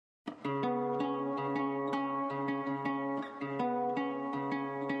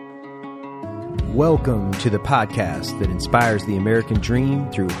Welcome to the podcast that inspires the American dream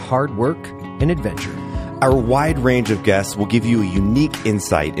through hard work and adventure. Our wide range of guests will give you a unique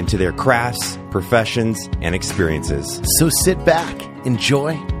insight into their crafts, professions, and experiences. So sit back,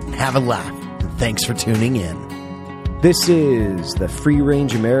 enjoy, and have a laugh. And thanks for tuning in. This is the Free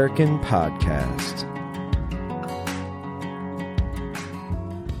Range American Podcast.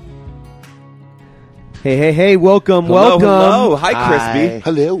 Hey, welcome. Hello. Hi, Crispy.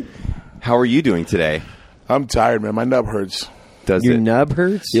 Hello. How are you doing today? I'm tired, man. My nub hurts. Does Your it? nub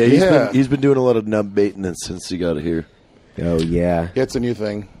hurts? Yeah. He's been doing a lot of nub maintenance since he got here. Oh, yeah. Yeah, it's a new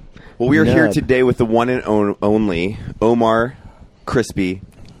thing. Well, we are here Nub. today with the one and only Omar Crispy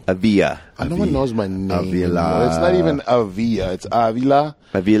Avila. No one knows my name. Avila. It's not even Avila. It's Avila.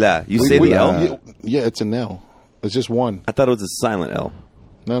 Avila. You say the L? Yeah, it's an L. It's just one. I thought it was a silent L.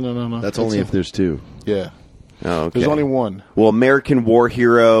 No. That's only if there's two. Yeah. Oh, okay. There's only one. Well, American war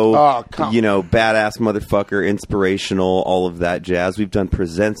hero, Oh, come- badass motherfucker, inspirational, all of that jazz. We've done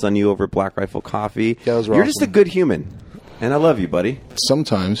presents on you over at Black Rifle Coffee. Yeah, those were You're just a awesome. good human, and I love you, buddy.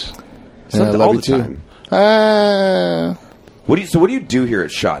 Sometimes. And I All love the you too. time. Ah. What do you do here at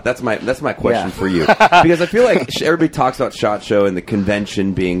SHOT? That's my question for you, because I feel like everybody talks about SHOT Show and the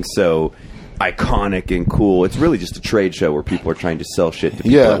convention being so iconic and cool. It's really just a trade show where people are trying to sell shit to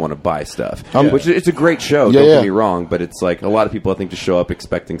people Yeah. that want to buy stuff. Yeah. Which it's a great show. Yeah, don't yeah. get me wrong, but it's like a lot of people I think just show up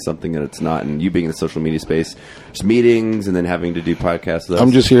expecting something that it's not. And you being in the social media space, just meetings and then having to do podcasts. With us.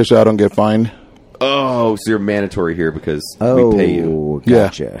 I'm just here so I don't get fined. so you're mandatory here because Oh, we pay you.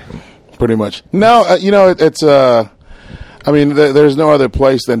 gotcha. Pretty much. No, it's there's no other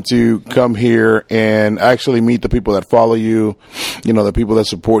place than to come here and actually meet the people that follow you, the people that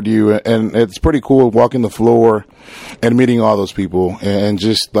support you. And it's pretty cool walking the floor and meeting all those people and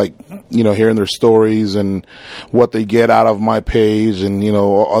just hearing their stories and what they get out of my page and,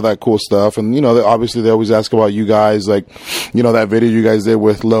 all that cool stuff. And, obviously they always ask about you guys, that video you guys did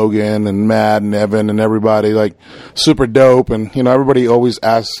with Logan and Matt and Evan and everybody, super dope. And, everybody always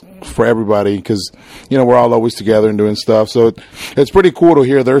asks for everybody because, we're all always together and doing stuff. So it's pretty cool to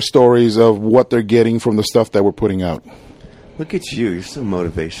hear their stories of what they're getting from the stuff that we're putting out. Look at you. You're so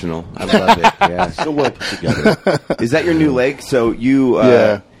motivational. I love it. Yeah. So well put together. Is that your new leg? So you,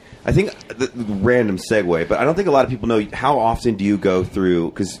 Yeah. I think, the random segue, but I don't think a lot of people know, how often do you go through,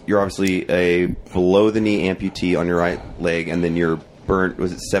 because you're obviously a below-the-knee amputee on your right leg, and then you're burnt,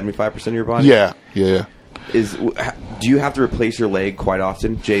 was it 75% of your body? Yeah. Do you have to replace your leg quite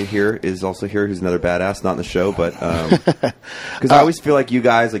often? Jay here is also here, who's another badass, not in the show, but because I always feel like you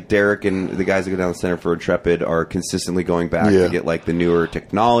guys, like Derek and the guys that go down the Center for Intrepid, are consistently going back to get the newer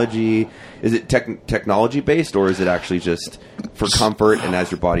technology. Is it technology based, or is it actually just for comfort and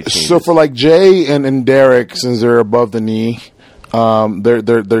as your body changes? So for Jay and Derek, since they're above the knee,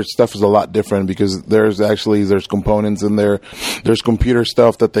 their stuff is a lot different because there's components in there. There's computer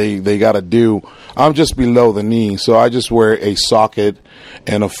stuff that they got to do. I'm just below the knee, so I just wear a socket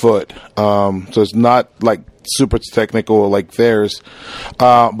and a foot. So it's not super technical like theirs.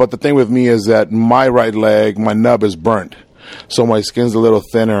 But the thing with me is that my right leg, my nub is burnt. So my skin's a little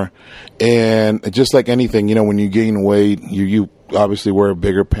thinner, and just like anything, when you gain weight, you obviously wear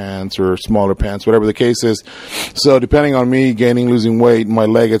bigger pants or smaller pants, whatever the case is. So depending on me losing weight, my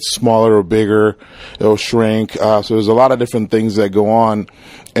leg gets smaller or bigger, it'll shrink. So there's a lot of different things that go on.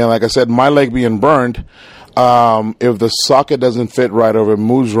 And like I said, my leg being burned, if the socket doesn't fit right or if it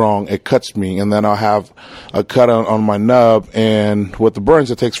moves wrong, it cuts me, and then I'll have a cut on my nub. And with the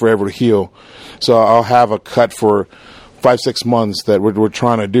burns, it takes forever to heal. So I'll have a cut for 5-6 months that we're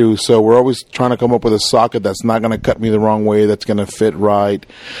trying to do. So we're always trying to come up with a socket that's not going to cut me the wrong way, that's going to fit right,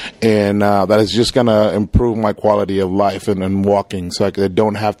 and that is just going to improve my quality of life and walking, so I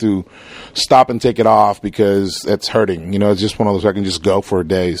don't have to stop and take it off because it's hurting. It's just one of those I can just go for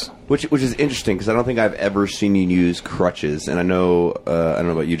days. Which is interesting because I don't think I've ever seen you use crutches, and I know I don't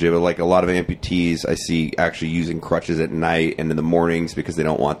know about you, Jay, but a lot of amputees I see actually using crutches at night and in the mornings because they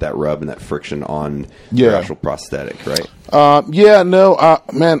don't want that rub and that friction on their actual prosthetic, right?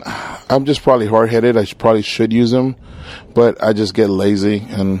 Man, I'm just probably hard-headed. I probably should use them, but I just get lazy,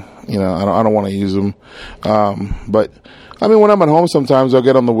 and I don't want to use them. But when I'm at home, sometimes I'll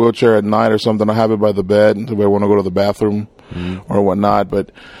get on the wheelchair at night or something. I have it by the bed if I want to go to the bathroom or whatnot.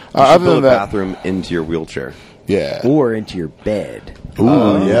 But other build than a that, bathroom into your wheelchair. yeah. Or into your bed. Ooh,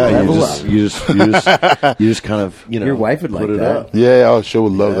 yeah. level You just kind of, Your wife would put like it that. up. Yeah, oh, she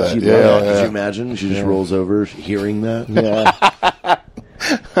would love that. she'd Yeah, love Could yeah. you imagine? She just rolls over hearing that.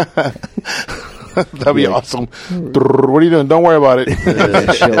 That'd be awesome. What are you doing? Don't worry about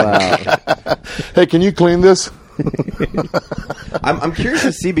it. Chill out. Hey, can you clean this? I'm curious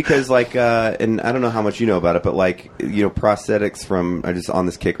to see because, like, and I don't know how much you know about it, but like, prosthetics from I'm just on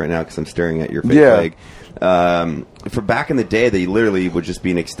this kick right now because I'm staring at your fake leg. For back in the day, they literally would just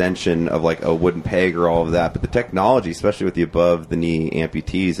be an extension of like a wooden peg or all of that. But the technology, especially with the above the knee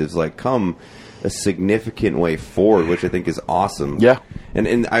amputees, has like come a significant way forward, which I think is awesome. Yeah.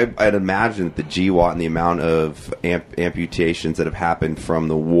 And I'd imagine that the GWAT and the amount of amputations that have happened from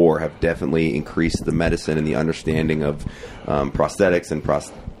the war have definitely increased the medicine and the understanding of prosthetics and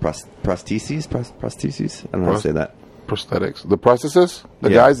prostheses. Prostheses? I don't know how to say that. Prosthetics. The prosthesis? The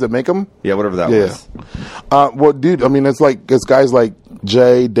Yeah. guys that make them? Yeah, whatever that was. Well, dude, I mean, it's guys like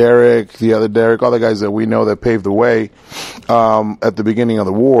Jay, Derek, the other Derek, all the guys that we know that paved the way at the beginning of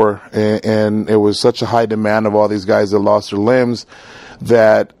the war. And it was such a high demand of all these guys that lost their limbs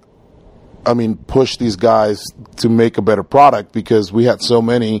that, I mean, pushed these guys to make a better product because we had so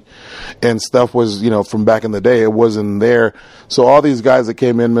many and stuff was, from back in the day, it wasn't there. So all these guys that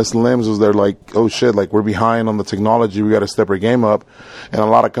came in missing limbs was they're like, oh shit, like we're behind on the technology. We got to step our game up. And a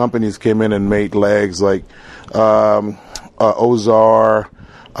lot of companies came in and made legs like, Ozar,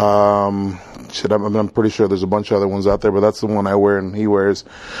 I'm pretty sure there's a bunch of other ones out there, but that's the one I wear and he wears.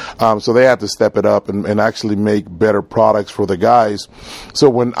 So they had to step it up and actually make better products for the guys. So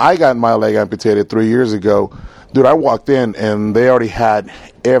when I got my leg amputated 3 years ago, dude, I walked in and they already had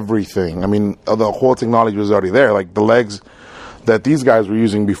everything. I mean, the whole technology was already there. Like the legs that these guys were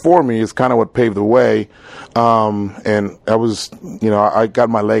using before me is kind of what paved the way. And I was, I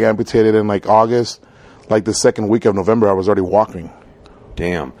got my leg amputated in like August. Like the second week of November, I was already walking.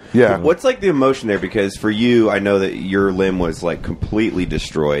 Damn. Yeah. What's like the emotion there? Because for you, I know that your limb was like completely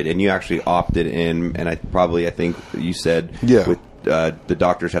destroyed, and you actually opted in. And I think you said, with the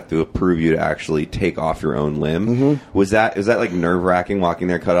doctors have to approve you to actually take off your own limb. Mm-hmm. Is that like nerve wracking walking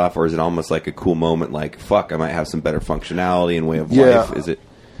there cut off, or is it almost like a cool moment? Like, fuck, I might have some better functionality and way of life. Is it?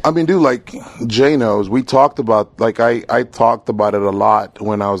 I mean, dude, like Jay knows, we talked about, like, I talked about it a lot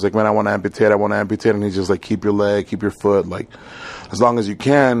when I was like, man, I want to amputate. And he's just like, keep your leg, keep your foot, like, as long as you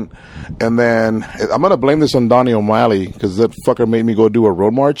can. And then I'm going to blame this on Donnie O'Malley because that fucker made me go do a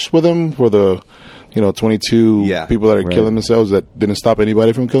road march with him for the, 22 people that are killing themselves that didn't stop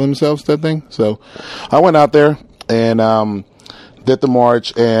anybody from killing themselves, that thing. So I went out there and did the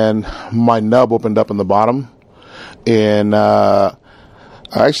march and my nub opened up in the bottom. And,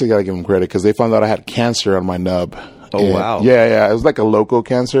 I actually got to give them credit because they found out I had cancer on my nub. Oh, wow. Yeah. It was like a local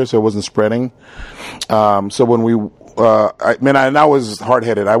cancer, so it wasn't spreading. So when I was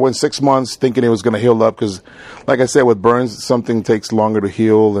hard-headed. I went 6 months thinking it was going to heal up because, like I said, with burns, something takes longer to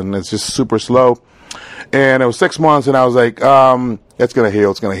heal, and it's just super slow. And it was 6 months, and I was like, it's going to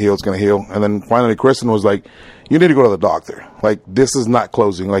heal, it's going to heal, it's going to heal. And then finally Kristen was like, you need to go to the doctor. Like, this is not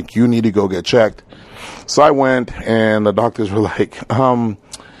closing. Like, you need to go get checked. So I went, and the doctors were like,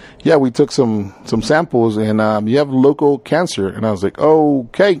 yeah, we took some samples, and you have local cancer. And I was like,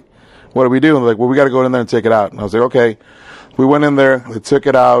 okay, what do we do? And they're like, well, we got to go in there and take it out. And I was like, okay. We went in there, they took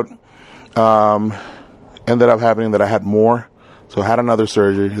it out. Ended up happening that I had more. So I had another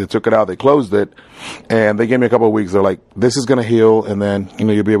surgery. They took it out, they closed it, and they gave me a couple of weeks. They're like, this is going to heal, and then,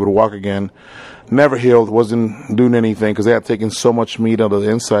 you'll be able to walk again. Never healed, wasn't doing anything because they had taken so much meat out of the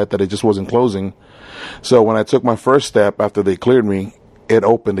inside that it just wasn't closing. So when I took my first step after they cleared me, it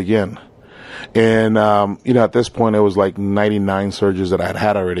opened again. And, at this point, it was like 99 surgeries that I had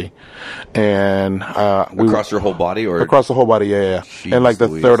had already. And across your whole body? Or across the whole body, yeah. Jeez and like the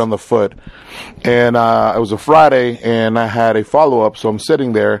Louise. third on the foot. And it was a Friday, and I had a follow-up, so I'm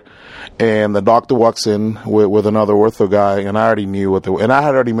sitting there, and the doctor walks in with another ortho guy, and I already knew and I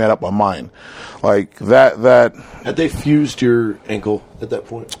had already made up my mind. Like, that... Had they fused your ankle at that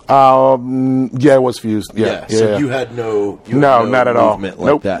point? Yeah, it was fused. Yeah. So you had no not at all. movement like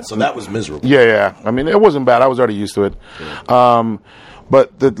Nope. that. So that was miserable. Yeah. I mean, it wasn't bad. I was already used to it. Yeah.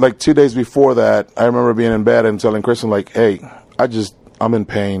 But like 2 days before that, I remember being in bed and telling Kristen, like, hey, I'm in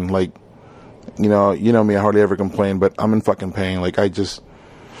pain. Like, you know me, I hardly ever complain, but I'm in fucking pain. Like, I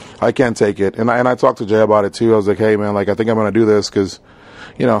can't take it. And I talked to Jay about it too. I was like, hey man, like, I think I'm going to do this because,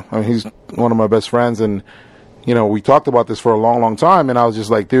 he's one of my best friends, and, we talked about this for a long, long time, and I was just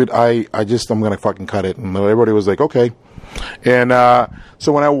like, dude, I'm going to fucking cut it. And everybody was like, okay. And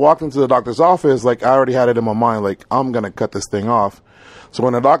so when I walked into the doctor's office, like, I already had it in my mind, like, I'm going to cut this thing off. So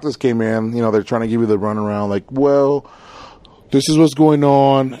when the doctors came in, they're trying to give you the runaround, like, well, this is what's going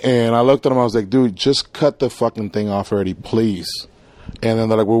on. And I looked at them, I was like, dude, just cut the fucking thing off already, please. And then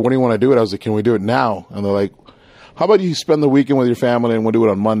they're like, well, when do you want to do it? I was like, can we do it now? And they're like, how about you spend the weekend with your family and we'll do it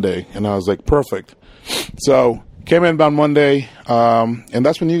on Monday? And I was like, perfect. So Came in on Monday, and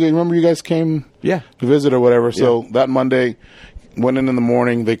that's when you guys came Yeah. to visit or whatever. So that Monday, went in the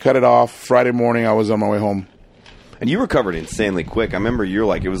morning. They cut it off. Friday morning, I was on my way home. And you recovered insanely quick. I remember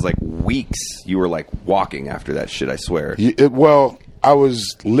it was like weeks. You were like walking after that shit, I swear. Well, I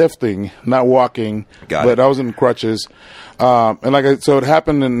was lifting, not walking, but I was in crutches. And so it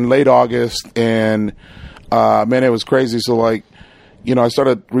happened in late August, and man, it was crazy. So like, I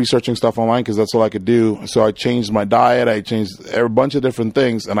started researching stuff online because that's all I could do. So I changed my diet. I changed a bunch of different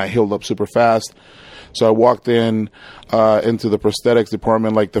things, and I healed up super fast. So I walked into the prosthetics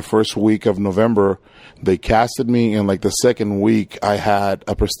department like the first week of November. They casted me, and like the second week, I had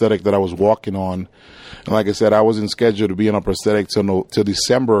a prosthetic that I was walking on. And like I said, I wasn't scheduled to be on a prosthetic till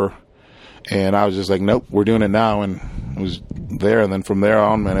December. And I was just like, nope, we're doing it now. And it was there. And then from there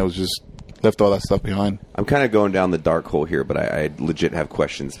on, man, it was just left all that stuff behind. I'm kind of going down the dark hole here, but I legit have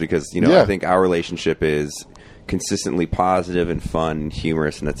questions because, I think our relationship is consistently positive and fun and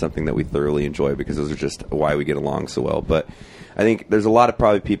humorous, and that's something that we thoroughly enjoy because those are just why we get along so well. But I think there's a lot of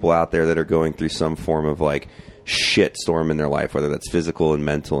probably people out there that are going through some form of like shit storm in their life, whether that's physical and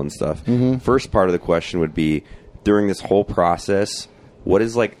mental and stuff. Mm-hmm. First part of the question would be, during this whole process, what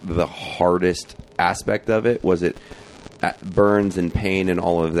is like the hardest aspect of it? Was it burns and pain and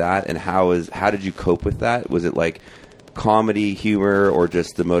all of that? And how did you cope with that? Was it like comedy, humor, or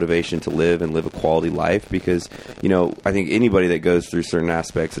just the motivation to live and live a quality life? Because, I think anybody that goes through certain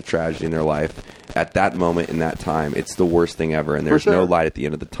aspects of tragedy in their life, at that moment in that time, it's the worst thing ever, and there's no light at the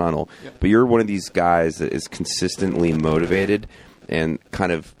end of the tunnel. Yep. But you're one of these guys that is consistently motivated and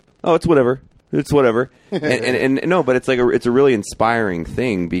kind of, it's whatever. It's whatever. and no, but it's like it's a really inspiring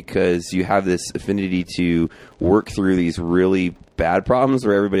thing because you have this affinity to work through these really bad problems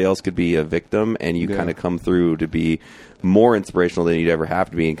where everybody else could be a victim, and you kind of come through to be more inspirational than you'd ever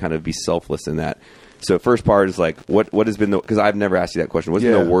have to be and kind of be selfless in that. So first part is like, what has been because I've never asked you that question. What's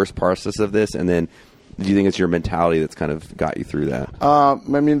been the worst process of this? And then do you think it's your mentality that's kind of got you through that?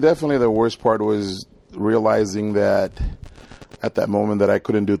 Definitely the worst part was realizing that at that moment that I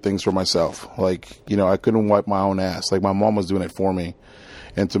couldn't do things for myself. Like, I couldn't wipe my own ass. Like my mom was doing it for me.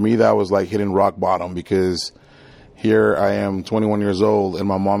 And to me, that was like hitting rock bottom because here I am 21 years old and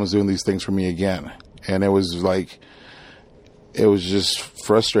my mom is doing these things for me again. And it was just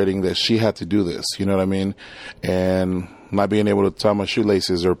frustrating that she had to do this. You know what I mean? And not being able to tie my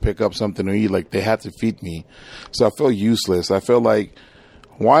shoelaces or pick up something to eat. Like they had to feed me. So I felt useless. I felt like,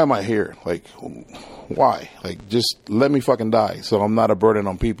 why am I here? Like, why? Like, just let me fucking die so I'm not a burden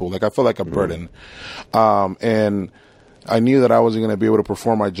on people. Like, I feel like a burden. And I knew that I wasn't going to be able to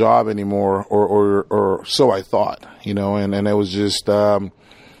perform my job anymore, or so I thought, and it was just,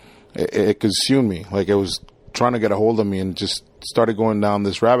 it consumed me. Like, it was trying to get a hold of me and just started going down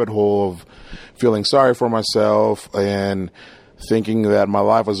this rabbit hole of feeling sorry for myself and thinking that my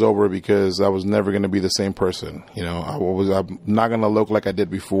life was over because I was never going to be the same person. I'm not going to look like I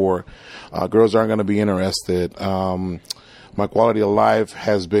did before. Girls aren't going to be interested. My quality of life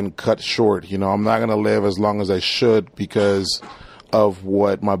has been cut short. I'm not going to live as long as I should because of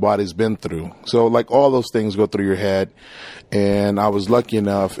what my body's been through. So like all those things go through your head. And I was lucky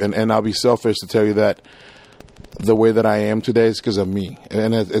enough, and I'll be selfish to tell you that the way that I am today is because of me.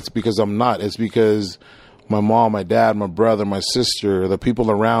 And it's because I'm not. It's because my mom, my dad, my brother, my sister, the people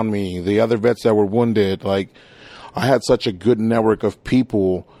around me, the other vets that were wounded. Like, I had such a good network of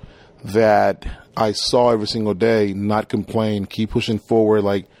people that I saw every single day, not complain, keep pushing forward,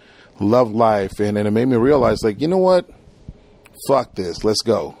 like, love life. And it made me realize, like, you know what? Fuck this. Let's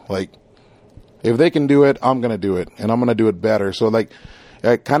go. Like, if they can do it, I'm going to do it. And I'm going to do it better. So, like,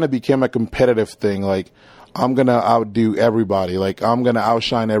 it kind of became a competitive thing. Like, I'm going to outdo everybody. Like, I'm going to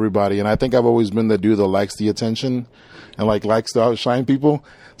outshine everybody. And I think I've always been the dude that likes the attention and, like, likes to outshine people.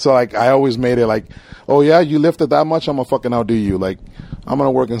 So, like, I always made it like, oh, yeah, you lifted that much? I'm going to fucking outdo you. Like, I'm going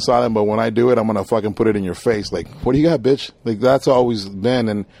to work in silence, but when I do it, I'm going to fucking put it in your face. Like, what do you got, bitch? Like, that's always been.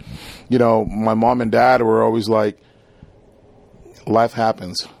 And, my mom and dad were always like, life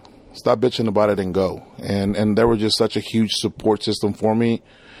happens. Stop bitching about it and go. And they were just such a huge support system for me.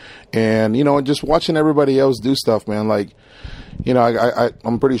 And, just watching everybody else do stuff, man, like,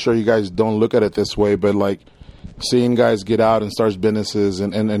 I'm pretty sure you guys don't look at it this way, but, like, seeing guys get out and start businesses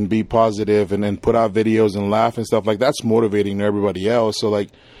and be positive and put out videos and laugh and stuff, like, that's motivating to everybody else. So, like,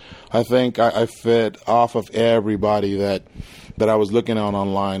 I think I fed off of everybody that I was looking at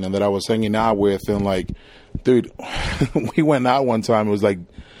online and that I was hanging out with. And, like, dude, we went out one time. It was, like,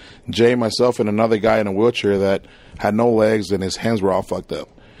 Jay, myself, and another guy in a wheelchair that had no legs and his hands were all fucked up.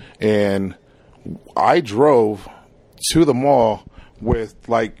 And I drove to the mall, with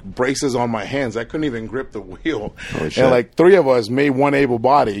like braces on my hands. I couldn't even grip the wheel. shit. And like 3 of us made one able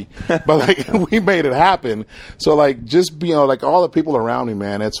body, but like we made it happen. So like just like all the people around me,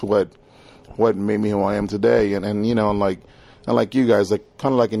 man, that's what made me who I am today. And you know, and like you guys, like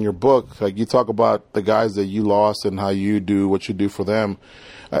kind of like in your book, like you talk about the guys that you lost and how you do what you do for them.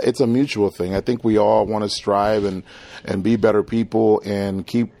 It's a mutual thing. I think we all want to strive and be better people and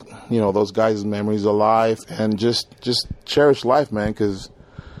keep, you know, those guys' memories alive and just cherish life, man, because,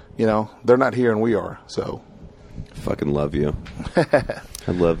 you know, they're not here and we are. So, Fucking love you. I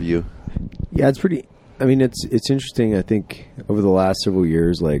love you. Yeah, it's pretty. I mean, it's interesting. I think over the last several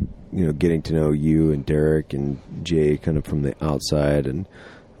years, like, you know, getting to know you and Derek and Jay kind of from the outside and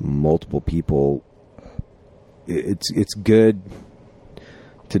multiple people, it's good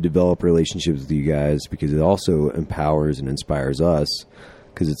to develop relationships with you guys because it also empowers and inspires us.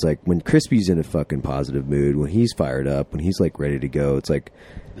 Because it's like when Crispy's in a fucking positive mood, when he's fired up, when he's like ready to go, it's like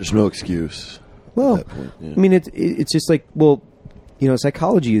There's no excuse. Well, at that point, yeah. I mean, it's just like, well, you know,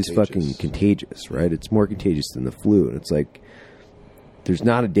 psychology is fucking contagious, right? It's more contagious than the flu, and it's like there's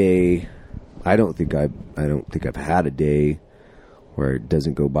not a day. I don't think I've had a day where it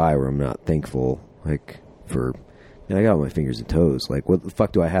doesn't go by where I'm not thankful, like for. I got all my fingers and toes. Like, what the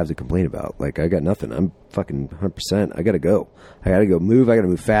fuck do I have to complain about? Like, I got nothing. I'm fucking 100%. I gotta go. I gotta go move. I gotta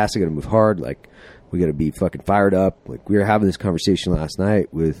move fast. I gotta move hard. Like, we gotta be fucking fired up. Like, we were having this conversation last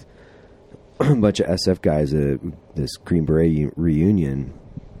night with a bunch of SF guys at this Green Beret reunion.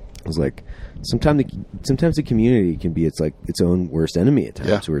 I was like, sometimes the community can be its own worst enemy at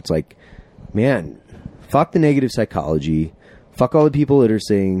times. Where it's like, man, fuck the negative psychology. Fuck all the people that are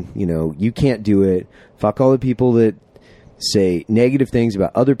saying, you know, you can't do it. Fuck all the people that say negative things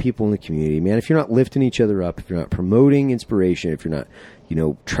about other people in the community. Man, if you're not lifting each other up, if you're not promoting inspiration, if you're not, you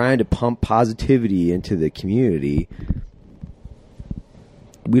know, trying to pump positivity into the community,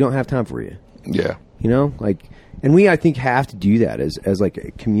 we don't have time for you. yeah. You know, like, and I think have to do that as like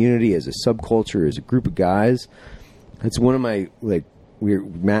a community, as a subculture, as a group of guys. That's one of my, like,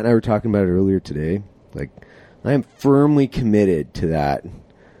 Matt and I were talking about it earlier today. Like, I am firmly committed to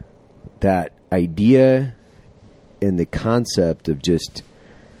that idea and the concept of just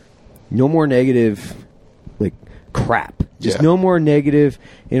no more negative, like, crap. Just no more negative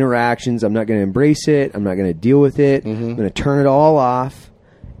interactions. I'm not going to embrace it. I'm not going to deal with it. I'm going to turn it all off.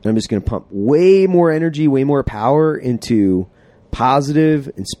 And I'm just going to pump way more energy, way more power into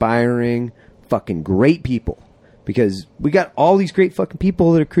positive, inspiring, fucking great people. Because we got all these great fucking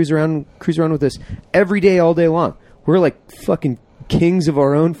people that cruise around with us every day, all day long. We're like fucking kings of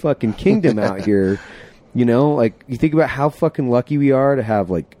our own fucking kingdom out here. You know, like, you think about how fucking lucky we are to have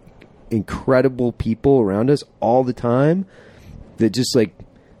like incredible people around us all the time that just like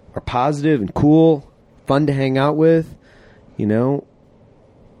are positive and cool, fun to hang out with. You know,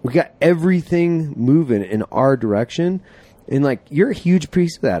 we got everything moving in our direction. And like, you're a huge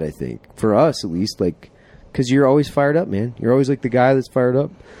piece of that, I think, for us at least, like, because you're always fired up, man. You're always like the guy that's fired up.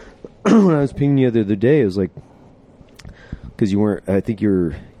 When I was pinging you the other day, it was like, because you weren't, I think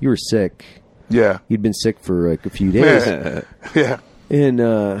you were sick. Yeah. You'd been sick for like a few days. Yeah. And,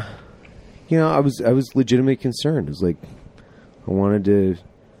 you know, I was legitimately concerned. It was like, I wanted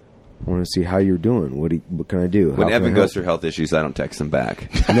to see how you're doing. What can I do? When Evan goes through health issues, I don't text him back.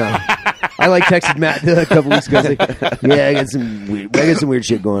 No. I like texted Matt a couple weeks ago. I was like, yeah, I got some weird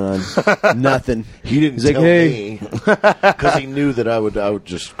shit going on. Nothing. He didn't He's like, tell hey. me because he knew that I would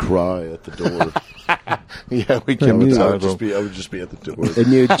just cry at the door. Yeah, we I can't knew I that. would just be at the door. I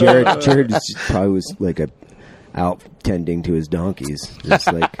knew Jared probably was like out tending to his donkeys.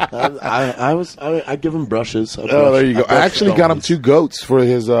 Just like, I give him brushes. There you go. I actually got him 2 goats for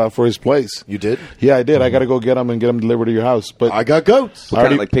his place. You did? Yeah, I did. I got to go get them and get them delivered to your house. But I got goats. What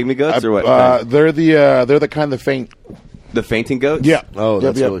kind of, like pygmy goats or what? they're the kind that faint. The fainting goats? Yeah. Oh,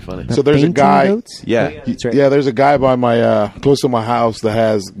 that's Yep. really funny. So there's a fainting guy. goats? Yeah. That's right. Yeah, there's a guy by my close to my house that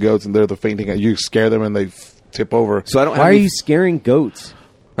has goats, and they're the fainting. You scare them and they tip over. So I don't have Why are any, you scaring goats?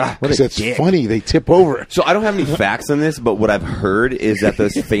 What Because a it's dick. funny. They tip over. so I don't have any facts on this, but what I've heard is that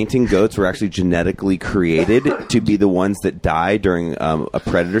those fainting goats were actually genetically created to be the ones that die during a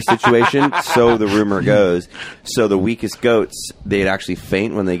predator situation. So the rumor goes. So the weakest goats, they'd actually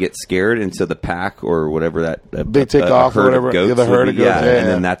faint when they get scared, and so the pack or whatever that They take off or herd of whatever. goats Yeah, the herd would of be- goats, yeah, and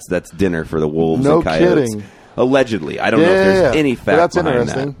then yeah. that's dinner for the wolves No and coyotes. kidding. Allegedly, I don't know if there's any fact That's behind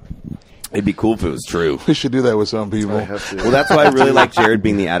interesting. that. It'd be cool if it was true. We should do that with some people. Well, that's why I really like Jared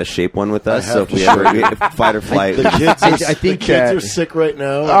being the out of shape one with us. So if we ever if fight or flight, The kids, I think the kids that- are sick right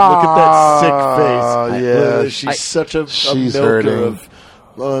now. Look at that sick face. yeah. She's such a She's milker hurting. of.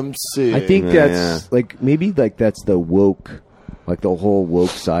 I'm sick. I think Yeah. that's like maybe like that's the woke like the whole woke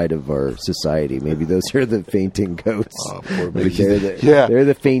side of our society. Maybe those are the fainting goats. Poor Like baby. they're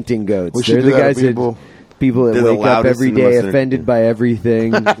the fainting goats. We should They're do the that, guys people. People that They're the wake up loudest every and day most- offended by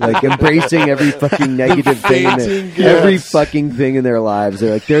everything, like embracing every fucking negative thing, fainting goats. every fucking thing in their lives.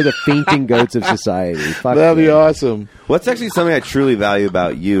 They're the fainting goats of society. Fuck That'd be them. awesome. What's actually something I truly value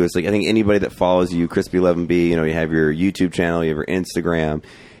about you is, like, I think anybody that follows you, Crispy11B, you know, you have your YouTube channel, you have your Instagram,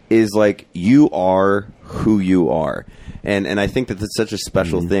 is like, you are who you are. And I think that that's such a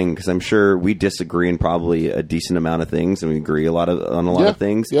special thing, because I'm sure we disagree in probably a decent amount of things, and we agree on a lot of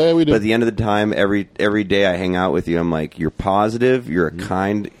things. Yeah, we do. But at the end of the time, every day I hang out with you, I'm like, you're positive, you're a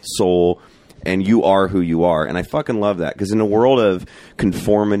kind soul, and you are who you are. And I fucking love that, because in a world of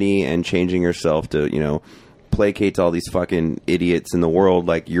conformity and changing yourself to, you know, placate to all these fucking idiots in the world,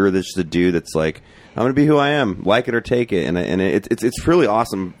 like, you're just the dude that's like, I'm going to be who I am, like it or take it. And it's really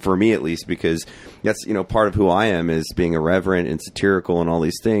awesome for me, at least, because that's, you know, part of who I am is being irreverent and satirical and all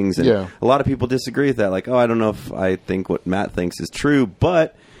these things. And Yeah. a lot of people disagree with that. Like, oh, I don't know if I think what Matt thinks is true,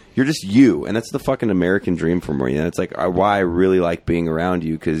 but you're just you. And that's the fucking American dream for me. And it's like why I really like being around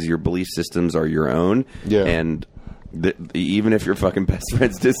you, because your belief systems are your own. Yeah. And even if your fucking best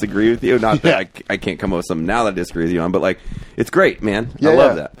friends disagree with you, not that I can't come up with something now that I disagree with you on, but like, it's great, man. I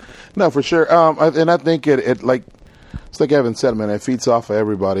love that. No, for sure. And I think it like, it's like Evan said, man, it feeds off of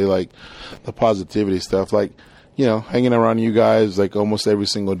everybody, like the positivity stuff. Like, you know, hanging around you guys like almost every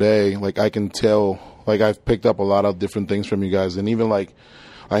single day, like I can tell, like I've picked up a lot of different things from you guys. And even like,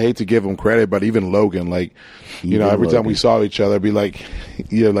 I hate to give him credit, but even Logan, like, you know, every time we saw each other, be like,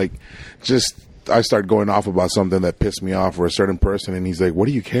 you know, like just, I start going off about something that pissed me off or a certain person. And he's like, what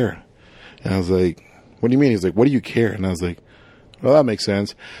do you care? And I was like, what do you mean? He's like, what do you care? And I was like, well, that makes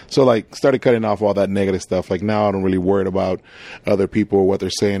sense. So, like, started cutting off all that negative stuff. Like, now I don't really worry about other people or what they're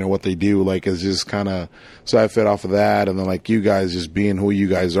saying or what they do. Like, it's just kind of, so I fed off of that. And then, like, you guys just being who you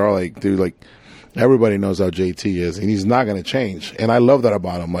guys are, like, dude, like, everybody knows how JT is, and he's not going to change. And I love that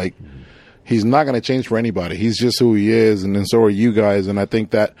about him. Like, he's not going to change for anybody. He's just who he is, and then so are you guys. And I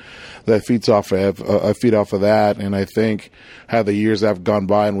think that feeds off of, I feed off of that. And I think how the years have gone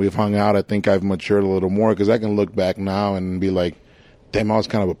by and we've hung out, I think I've matured a little more, because I can look back now and be like, damn, I was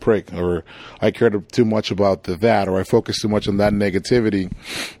kind of a prick, or I cared too much about that, or I focused too much on that negativity.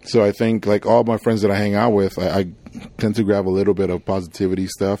 So I think, like, all my friends that I hang out with, I tend to grab a little bit of positivity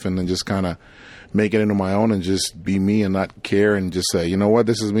stuff and then just kind of make it into my own and just be me and not care and just say, you know what,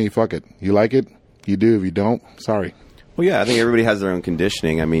 this is me, fuck it. You like it? You do. If you don't, sorry. Well, yeah, I think everybody has their own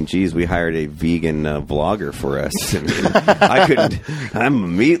conditioning. I mean, geez, we hired a vegan vlogger for us. I mean, I'm a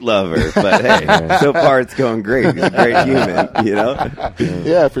meat lover, but hey, so far it's going great. He's a great human, you know?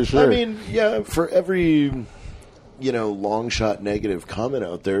 Yeah, for sure. I mean, yeah, for every, you know, long shot negative comment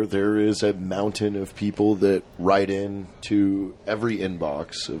out there, there is a mountain of people that write in to every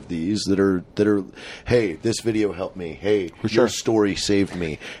inbox of these that are, hey, this video helped me. Hey, your story saved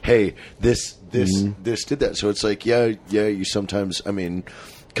me. Hey, this did that. So it's like, yeah, you sometimes, I mean,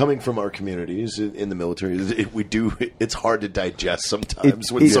 coming from our communities in the military, it's hard to digest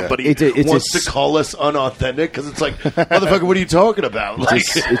sometimes when somebody wants to call us unauthentic, because it's like, motherfucker, what are you talking about? Like,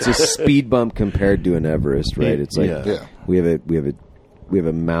 it's a speed bump compared to an Everest, right? It's like we have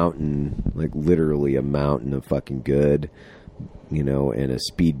a mountain, like literally a mountain of fucking good, you know, and a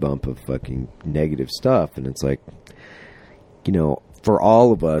speed bump of fucking negative stuff. And it's like, you know, for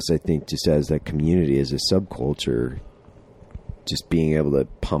all of us, I think, just as that community, as a subculture, just being able to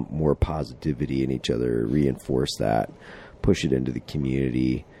pump more positivity in each other, reinforce that, push it into the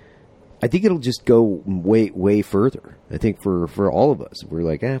community, I think it'll just go way, way further. I think for all of us, we're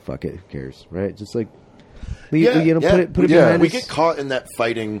like, fuck it, who cares, right? Just like, put it behind we us. get caught in that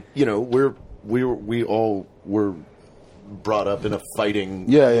fighting. You know, we all were brought up in a fighting.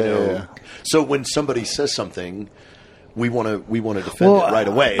 Yeah. So when somebody says something, we want to defend it right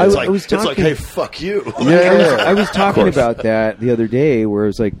away. I It's was like, hey, fuck you. I was talking about that the other day, where it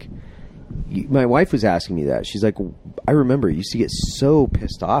was like, my wife was asking me that. She's like, I remember you used to get so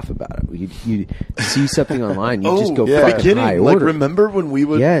pissed off about it. You see something online, you just go fucking high order. Like, remember when we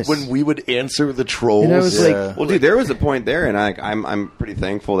would answer the trolls? And I was like, well, dude, there was a point there, and I'm pretty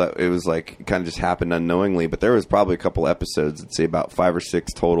thankful that it was like, it kind of just happened unknowingly, but there was probably a couple episodes, I'd say about 5 or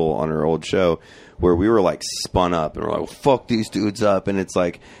 6 total on our old show, where we were like spun up and we're like, well, fuck these dudes up. And it's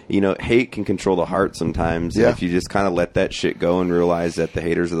like, you know, hate can control the heart sometimes. Yeah. If you just kind of let that shit go and realize that the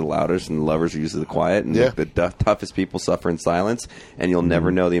haters are the loudest and the lovers are usually the quiet, and the toughest people suffer in silence, and you'll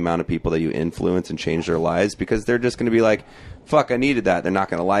never know the amount of people that you influence and change their lives, because they're just going to be like, fuck, I needed that. They're not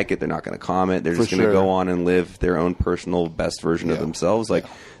going to like it. They're not going to comment. They're just going to go on and live their own personal best version of themselves. Like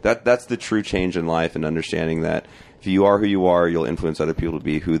that's the true change in life, and understanding that if you are who you are, you'll influence other people to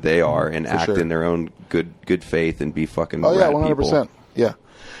be who they are and act sure. in their own good faith and be fucking. Oh yeah, rad 100%. people. Yeah,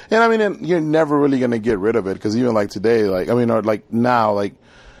 and I mean, and you're never really gonna get rid of it because even like today, like I mean, or like now, like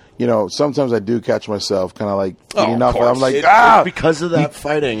you know, sometimes I do catch myself kind of like feeding off. I'm like, because of that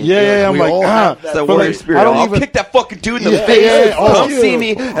fighting. Yeah, I'm we like, all have It's that. that But, warrior like, spirit. I don't I'll even- kick that fucking dude in the Yeah, face. yeah, Come oh, see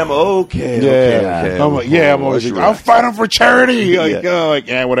me. I'm okay. Yeah, I'm like, I'm always like, I'm fighting for charity. Like, Yeah.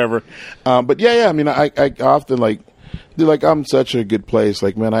 like, whatever. But yeah. I mean, I often like, dude, like, I'm such a good place.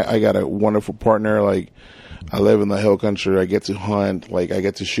 Like, man, I got a wonderful partner. Like, I live in the hill country. I get to hunt. Like, I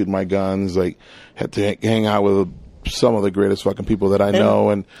get to shoot my guns. Like, had to hang out with some of the greatest fucking people that I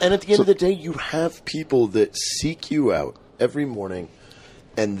know. And at the end of the day, you have people that seek you out every morning,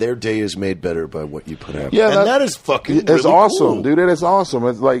 and their day is made better by what you put out. Yeah, and that is fucking. It's really awesome, cool. dude. It is awesome.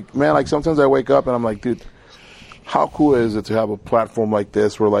 It's like, man, like sometimes I wake up and I'm like, dude, how cool is it to have a platform like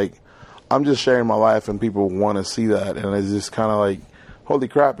this where like I'm just sharing my life and people want to see that, and it's just kind of like, holy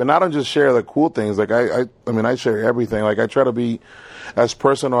crap. And I don't just share the cool things. Like I mean, I share everything. Like I try to be as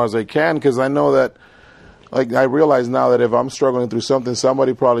personal as I can because I know that, like I realize now that if I'm struggling through something,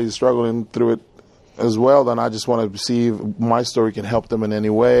 somebody probably is struggling through it as well. Then I just want to see if my story can help them in any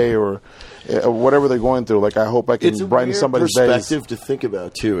way or whatever they're going through. Like I hope I can It's a brighten weird somebody's days. perspective to think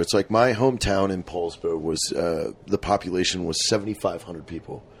about too. It's like my hometown in Paulsbo was the population was 7,500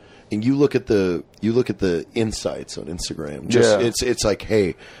 people, and you look at the insights on Instagram. Just Yeah. it's like,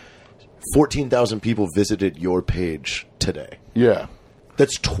 hey, 14,000 people visited your page today. Yeah.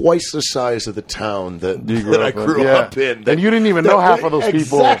 That's twice the size of the town that, You grew that I up in. grew Yeah. up in. And you didn't even know half of those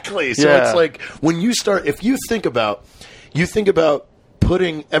people. Exactly. So Yeah. it's like when you start, if you think about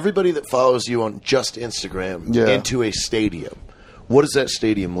putting everybody that follows you on just Instagram Yeah. into a stadium. What does that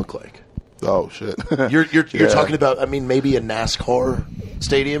stadium look like? Oh shit. You're Yeah. talking about. I mean, maybe a NASCAR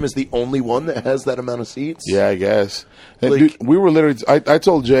stadium is the only one that has that amount of seats. Yeah, I guess. And Like- dude, we were literally. I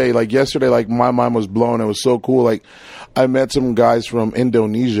told Jay like yesterday, like my mind was blown. It was so cool. Like I met some guys from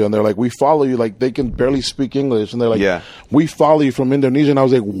Indonesia, and they're like, "We follow you." Like they can barely speak English, and they're like, Yeah. "We follow you from Indonesia." And I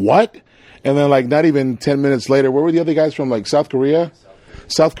was like, "What?" And then like not even 10 minutes later, where were the other guys from? Like South Korea.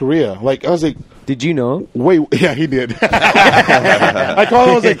 South Korea. Like I was like, Did you know him? wait, yeah, he did. I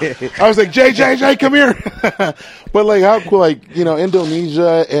called him. I was like, Jay, come here. But like, how cool? Like, you know,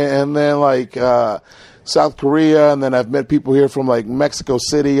 Indonesia, and then like South Korea, and then I've met people here from like Mexico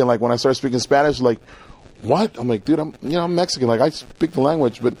City, and like when I started speaking Spanish, like, what? I'm like, dude, I'm Mexican. Like I speak the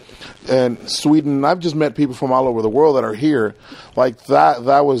language, but and Sweden. I've just met people from all over the world that are here. Like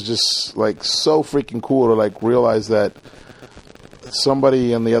that was just like so freaking cool to like realize that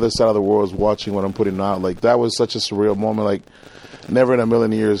somebody on the other side of the world is watching what I'm putting out. Like that was such a surreal moment. Like never in a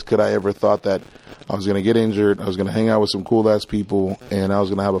million years could I ever thought that I was going to get injured. I was going to hang out with some cool ass people, and I was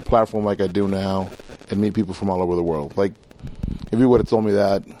going to have a platform like I do now and meet people from all over the world. Like if you would have told me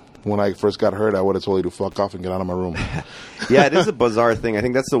that when I first got hurt, I would have told you to fuck off and get out of my room. Yeah, it is a bizarre thing. I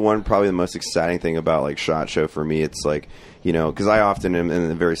think that's probably the most exciting thing about like SHOT Show for me. It's like, you know, because I often am,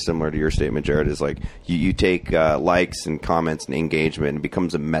 and very similar to your statement, Jared, is like you take likes and comments and engagement, and it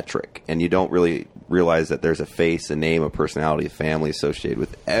becomes a metric, and you don't really realize that there's a face, a name, a personality, a family associated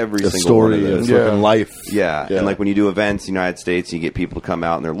with every A single story one of of those. Yeah. fucking life. Yeah. And like when you do events in the United States, you get people to come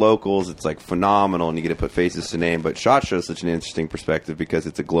out and they're locals. It's like phenomenal, and you get to put faces to name. But SHOT Show is such an interesting perspective because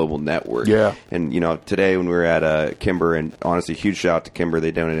it's a global network. Yeah. And, you know, today when we were at Kimber, and honestly, huge shout out to Kimber.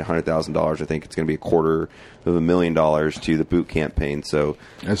 They donated $100,000. I think it's going to be $250,000 to the boot campaign. So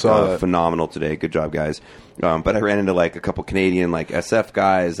I saw that. phenomenal today. Good job, guys. But I ran into like a couple Canadian like SF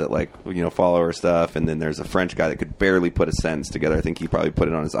guys that like, you know, follow our stuff, and then there's a French guy that could barely put a sentence together. I think he probably put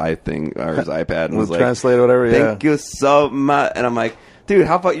it on his iPad and was like, translate or whatever. "Thank you so much." And I'm like, dude,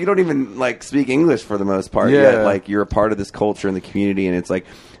 how about you don't even like speak English for the most part? Yeah. Yet, like you're a part of this culture and the community, and it's like.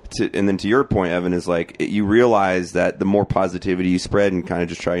 And then to your point, Evan, is like you realize that the more positivity you spread and kind of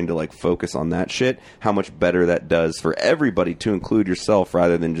just trying to like focus on that shit, how much better that does for everybody, to include yourself,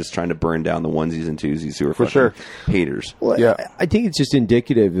 rather than just trying to burn down the onesies and twosies who are For fucking sure. haters. Well, Yeah. I think it's just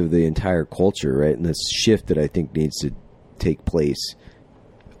indicative of the entire culture, right? And this shift that I think needs to take place.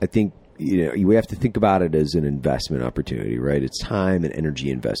 I think, you know, we have to think about it as an investment opportunity, right? It's time and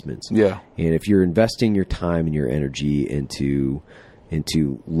energy investments. Yeah. And if you're investing your time and your energy into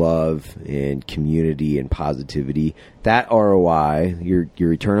love and community and positivity, that ROI, your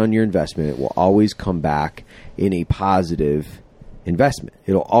return on your investment, will always come back in a positive investment.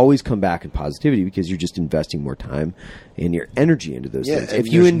 It'll always come back in positivity because you're just investing more time and your energy into those things. and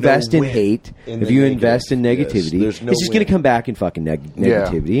If you there's invest no in win hate, in if the you negative. invest in Yes, negativity, there's no it's just going win. to come back in fucking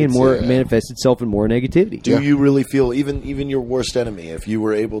negativity and more manifest itself in more negativity. Do you really feel even your worst enemy? If you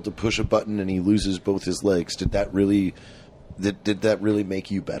were able to push a button and he loses both his legs, did that really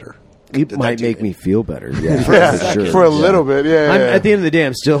make you better? It Did might that do make it? me feel better. Yeah, Yeah, for sure. for a little bit. Yeah, I'm, yeah. at the end of the day,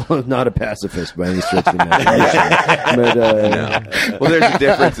 I'm still not a pacifist by any stretch of the imagination. But Well, there's a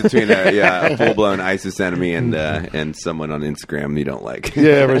difference between a full blown ISIS enemy and someone on Instagram you don't like.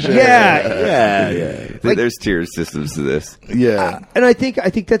 Yeah, for sure. yeah. There's tier systems to this. Yeah. And I think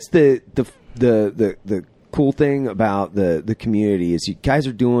that's the cool thing about the community is you guys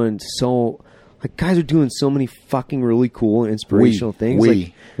are doing so many fucking really cool and inspirational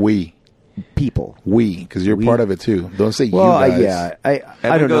things. We, People. because you're part of it too. Don't say Well, you guys. yeah, I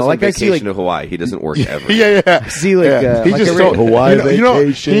Evan don't goes know. on Like I see, vacation like to Hawaii. He doesn't work ever. Yeah. see, like he like just I told read- Hawaii you know,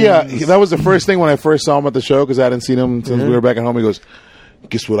 vacations. that was the first thing when I first saw him at the show because I hadn't seen him since we were back at home. He goes,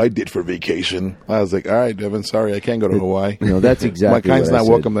 "Guess what I did for vacation?" I was like, "All right, Devin, sorry, I can't go to Hawaii. No, that's exactly My kind's what I not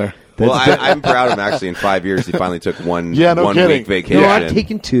said. welcome there." Well, I'm proud of him. Actually, in 5 years, he finally took one no one kidding. week vacation. No, I've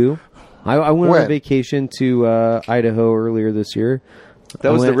taken two. I went When? on vacation to Idaho earlier this year.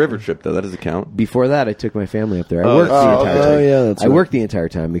 That was I the went- river trip, though. That doesn't count. Before that, I took my family up there. I Oh, worked the oh, entire okay. time. Oh, yeah, that's I right. worked the entire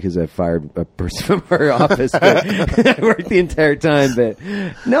time because I fired a person from our office. But I worked the entire time. But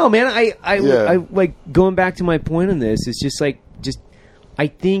no, man, I like going back to my point on this. It's just I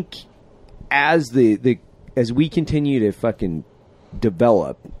think as as we continue to fucking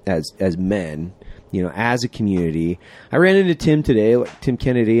develop as men, you know, as a community. I ran into Tim today, Tim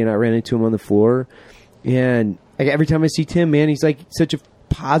Kennedy, and I ran into him on the floor. And every time I see Tim, man, he's like such a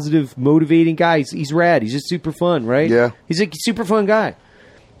positive, motivating guy. He's rad. He's just super fun, right? Yeah. He's like a super fun guy.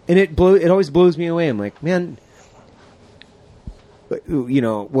 And it always blows me away. I'm like, man, you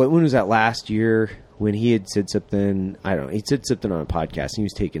know, when was that last year when he had said something? I don't know. He said something on a podcast and he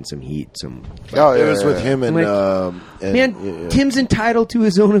was taking some heat. It was with him and, I'm and man, Tim's entitled to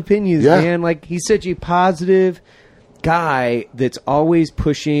his own opinions, Yeah. man. Like, he's such a positive guy that's always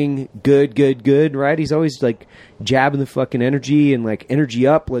pushing good, right? He's always like jabbing the fucking energy and like energy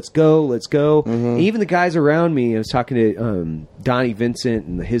up. Let's go. And even the guys around me, I was talking to Donnie Vincent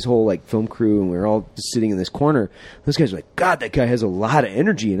and his whole like film crew, and we were all just sitting in this corner. Those guys were like, God, that guy has a lot of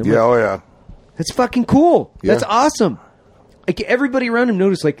energy. And I'm Yeah, like, oh yeah. that's fucking cool. Yeah. That's awesome. Like, everybody around him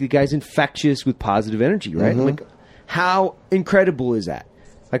noticed like the guy's infectious with positive energy, right? I'm like, how incredible is that?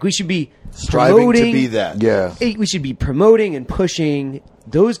 Like, we should be striving promoting, to be that. Yeah. we should be promoting and pushing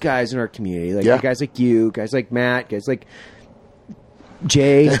those guys in our community, like Yeah. guys like you, guys like Matt, guys like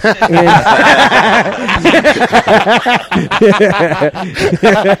Jay. And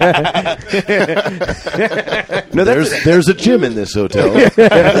No, There's a gym in this hotel.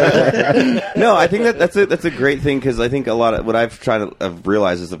 No, I think that's a great thing because I think a lot of what I've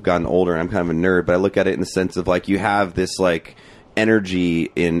realized as I've gotten older, and I'm kind of a nerd, but I look at it in the sense of like you have this like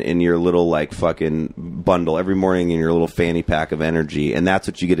energy in your little like fucking bundle every morning in your little fanny pack of energy, and that's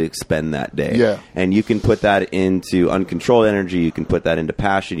what you get to expend that day. Yeah. And you can put that into uncontrolled energy, you can put that into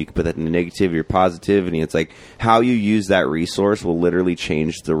passion, you can put that into negativity or positivity. It's like how you use that resource will literally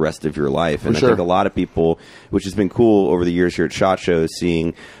change the rest of your life. And For sure. I think a lot of people, which has been cool over the years here at SHOT Show,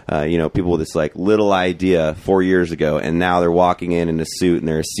 seeing people with this like little idea 4 years ago, and now they're walking in a suit and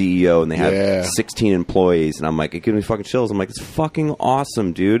they're a CEO and they have Yeah. 16 employees, and I'm like, it gives me fucking chills. I'm like, it's fucking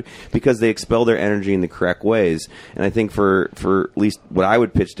awesome, dude, because they expel their energy in the correct ways. And I think for at least what I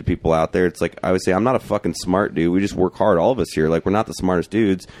would pitch to people out there, it's like I would say, I'm not a fucking smart dude. We just work hard, all of us here. Like, we're not the smartest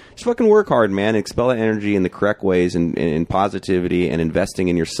dudes. Just fucking work hard, man. Expel that energy in the correct ways and in positivity and investing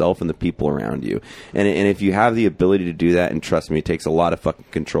in yourself and the people around you. And if you have the ability to do that, and trust me, it takes a lot of fucking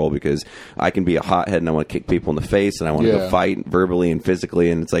control, because I can be a hothead and I want to kick people in the face and I want to Yeah. go fight verbally and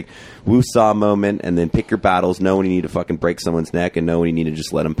physically, and it's like woo-saw moment, and then pick your battles, know when you need to fucking break someone's neck and know when you need to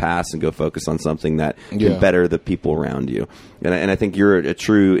just let them pass and go focus on something that Yeah. can better the people around you. And I think you're a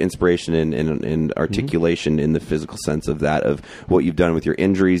true inspiration in articulation in the physical sense of that, of what you've done with your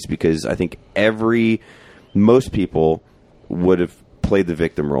injuries, because I think most people would have played the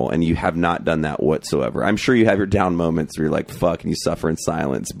victim role, and you have not done that whatsoever. I'm sure you have your down moments where you're like, fuck, and you suffer in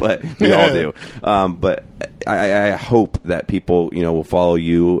silence, but we all do. But I hope that people, will follow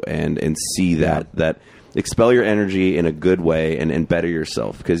you and see that expel your energy in a good way and better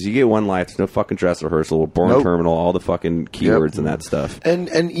yourself, because you get one life. There's no fucking dress rehearsal. We're born Nope. terminal, all the fucking keywords and that stuff. And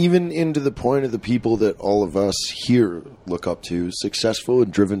even into the point of the people that all of us here look up to, successful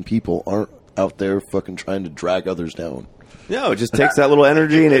and driven people aren't out there fucking trying to drag others down. No, it just takes that little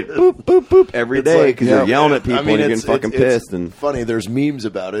energy and it boop, boop, boop every day because you're yelling at people and you're getting fucking pissed. And funny, there's memes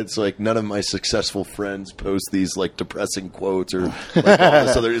about it. It's like none of my successful friends post these like depressing quotes or like all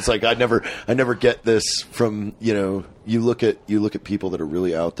this other. It's like I never get this from, you know, you look at people that are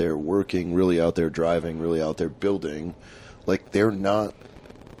really out there working, really out there driving, really out there building, like they're not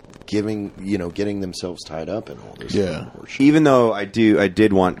getting themselves tied up in all this. Yeah. even though I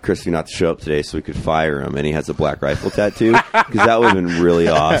did want Crispy not to show up today so we could fire him, and he has a Black Rifle tattoo because that would have been really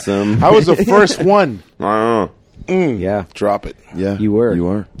awesome. I was the first one. I don't know. Yeah. Drop it. Yeah, You were. You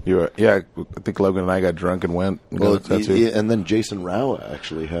are. You were, yeah, I think Logan and I got drunk and went. And Well, got a tattoo. and then Jason Rao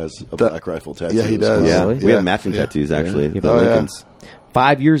actually has a Black Rifle tattoo. Yeah, he as does. well. Yeah, Really? we Yeah. have matching tattoos actually. Yeah. The Oh, yeah. Lincolns.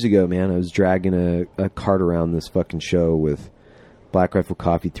 5 years ago, man, I was dragging a cart around this fucking show with Black Rifle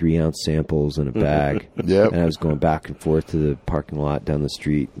Coffee 3-ounce samples in a bag. Yep. And I was going back and forth to the parking lot down the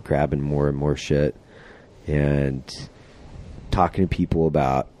street, grabbing more and more shit, and talking to people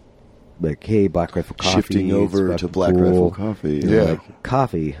about, like, hey, Black Rifle Coffee. Shifting it's over fucking to Black cool. Rifle Coffee. Yeah. Like,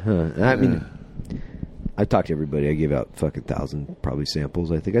 coffee, huh? And I mean, I talked to everybody. I gave out fucking 1,000 probably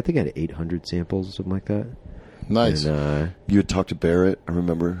samples. I think I had 800 samples or something like that. Nice. And You had talked to Barrett, I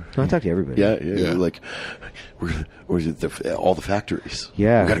remember. I talked to everybody. Yeah. Yeah. You were like, where's all the factories?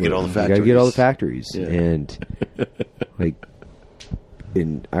 Yeah, we gotta get all the We factories. gotta get all the factories, Yeah. and like,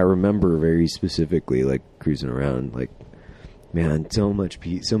 and I remember very specifically, like cruising around, like, man, so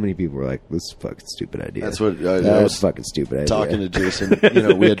many people were like, "This is a fucking stupid idea." That's what I That's was a fucking stupid idea. talking to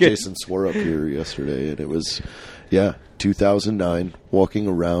Jason. We had Jason Swore up here yesterday, and it was, 2009, walking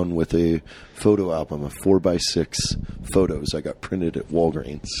around with a photo album of 4x6 photos I got printed at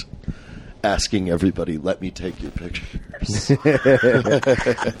Walgreens, asking everybody, "Let me take your pictures."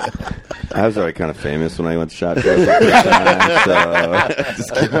 I was already kind of famous when I went to SHOT Show.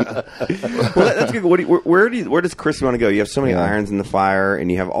 Just kidding. Well, that's good. Where does Chris want to go? You have so many irons in the fire,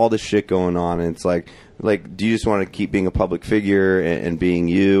 and you have all this shit going on, and it's like, do you just want to keep being a public figure and being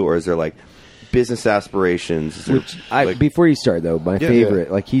you, or is there like business aspirations? Is there, Before you start though, my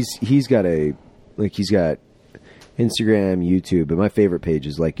favorite, like he's got Instagram, YouTube, but my favorite page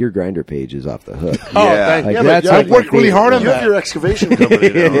is like your Grindr page is off the hook. Yeah. Like, but that's I like my worked really favorite. hard on You have that. your excavation company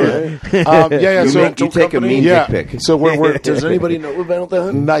now, right? So you take a mean yeah. dick pic. So we're Does anybody know about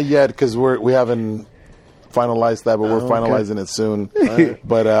that? not yet because we haven't finalized that, but we're finalizing it soon.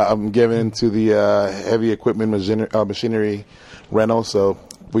 But I'm getting into the heavy equipment machinery rental, so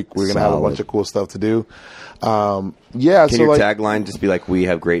we're gonna have a Solid. bunch of cool stuff to do. Can So your like, tagline just be like, "We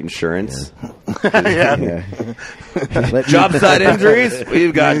have great insurance"? Yeah. Job site injuries,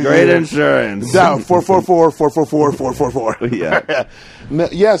 we've got great insurance. down 444-444-444. Yeah.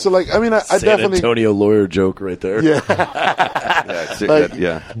 Yeah, so like, I mean, I San definitely, Antonio lawyer joke right there. yeah.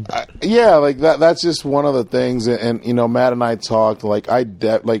 Yeah. Like that's just one of the things. And Matt and I talked. Like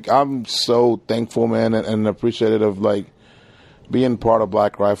I'm so thankful, man, and appreciative of like being part of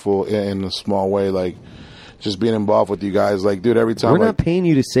Black Rifle in a small way. Like just being involved with you guys. Like, dude, every time We're not paying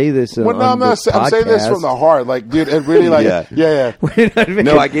you to say this. Well, no, I'm saying this from the heart. Like, dude, it really like, yeah.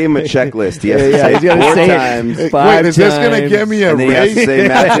 No, I gave him a checklist. He has to Yeah, say he's it gotta 4 say it. times. Wait, is this gonna get me a And then he has to raise? say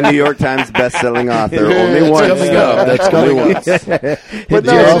Matt's a New York Times best-selling author. Only it's once. coming up. That's coming up. But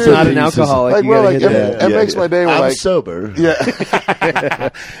You're also seriously, not an alcoholic. Like, You well, gotta like, hit that. it makes my day when I'm like, sober. yeah,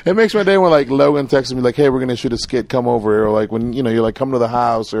 it makes my day when like Logan texts me like, "Hey, we're gonna shoot a skit. Come over." Or like when you're like, "Come to the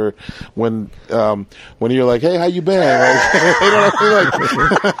house." Or when you're like, "Hey, how you been?" Like, you know what I mean?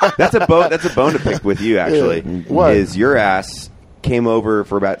 Like, That's a bone to pick with you, actually. What? Is your ass came over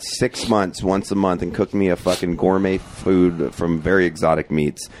for about 6 months, once a month, and cooked me a fucking gourmet food from very exotic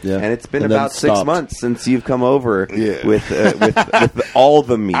meats. Yeah. And it's been And then about 6 stopped. months since you've come over Yeah. with all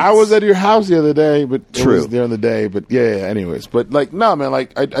the meats. I was at your house the other day, but it True. was during the day. But yeah. Anyways, but like, no, man,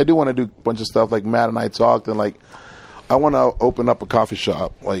 like I do want to do a bunch of stuff. Like Matt and I talked, and like I want to open up a coffee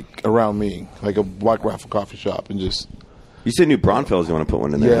shop like around me, like a Black Rifle coffee shop, and just. You said New Braunfels. You want to put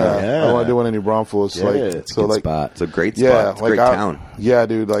one in there? Yeah, huh? Yeah. I want to do one in New Braunfels. Yeah, Like, it's a so Good like, spot. It's a great spot. yeah, It's a like great town. Yeah,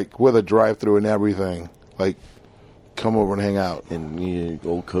 dude, like with a drive-through and everything. Like, come over and hang out. And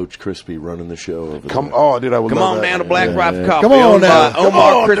old Coach Crispy running the show over Come, there. oh, dude, I would Come love on that. down to Black Rifle Coffee. Come on owned now. by Come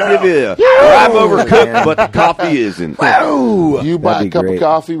Omar on Crispyville. Drive overcooked, but the coffee isn't. You buy a That'd be cup great. of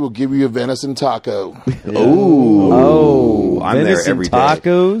coffee, we'll give you a venison taco. Oh, I'm there venison every day.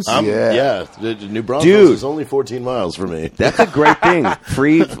 tacos. Yeah. New Braunfels Dude. is only 14 miles from me. That's a great thing.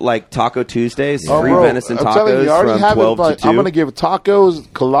 Free like Taco Tuesdays, Oh, free bro, venison I'm telling tacos you, I already from have 12 it. Like, to 2. I'm gonna give tacos,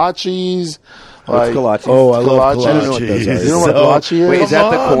 kolaches. What's kolaches? Oh, I love Kolache. I don't know what those are. kolaches. You know what a kolache is? Wait, is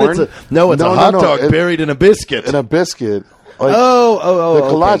that the corn? No, it's No, a no, hot no, dog it- buried in a biscuit. And a biscuit. Like, The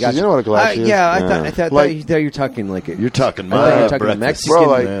kolaches, gotcha. you know what a kolache is. Yeah, I thought Like- you were talking like You're talking I thought you were my talking breakfast. Mexican. bro,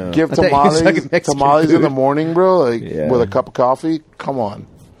 like Yeah. give I thought you were talking tamales, Mexican tamales in food. the morning, bro. Like Yeah. with a cup of coffee. Come on.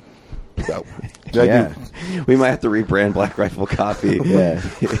 So, Yeah, We might have to rebrand Black Rifle Coffee. yeah.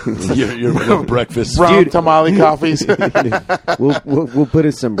 your breakfast. brown tamale coffees. We'll put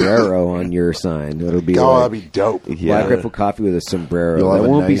a sombrero on your sign. It'll be Oh, like that'd be dope. Black Rifle Coffee with a sombrero. You'll That have a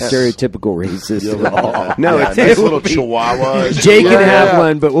won't be nice- stereotypical racist at all. No, Yeah, it's nice will little be- chihuahua. Jay can Yeah, have yeah.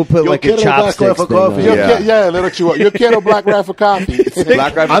 one, but we'll put Yo like a quiero Black chopsticks Rifle thing Coffee. on it. Yeah, little chihuahua. Yo quiero Black Rifle coffee.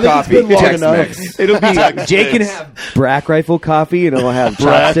 Black Rifle I think it's Coffee. been long Tex enough. Mex. It'll be Jay can have Black Rifle Coffee, and it'll have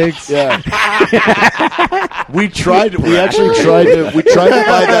chopsticks. Yeah. We actually tried to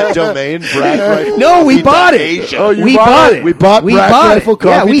buy that domain, Black Rifle. No, we Coffee bought it. Asia. Oh, you we bought bought it? it. We bought We Black bought Rifle it.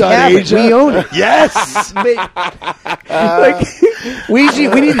 Yeah, we Coffee have it. Asia. We own it. Yes. Like we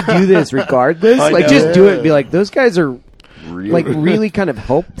need to do this regardless. I Like know. just do it and be like, those guys are like really kind of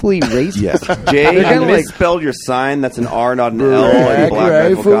hopefully racist. Jay, They're you kinda like- misspelled your sign. That's an R, not an L. Black in Black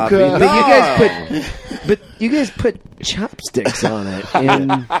Rifle Rifle Coffee. Coffee. But you guys put chopsticks on it, and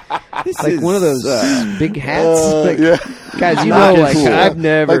This like is, one of those big hats. Like, yeah. guys, you Not know, like cool. I've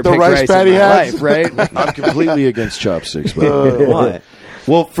never Like the picked rice rice patty in my hats? life, right? I'm completely against chopsticks, but Why?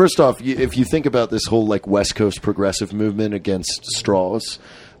 Well, first off, if you think about this whole like West Coast progressive movement against straws,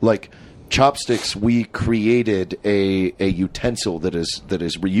 like chopsticks, we created a utensil that is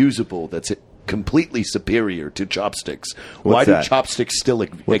reusable. That's completely superior to chopsticks. Why What's do that? chopsticks still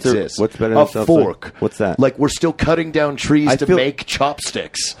What's there- exist? what's better a than chopstick? fork? What's that? Like we're still cutting down trees I to feel- make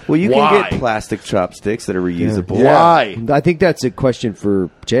chopsticks. Well, you Why? can get plastic chopsticks that are reusable. Yeah. Why? I think that's a question for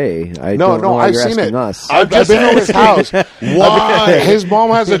Jay. I No, don't know why I've you're seen asking it. us. I've been over his house. Why? His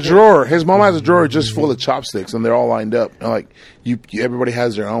mom has a drawer. His mom has a drawer just full of chopsticks, and they're all lined up. And like you everybody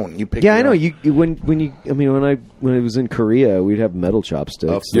has their own. You pick. Yeah, I your know. own. When I was in Korea, we'd have metal chopsticks.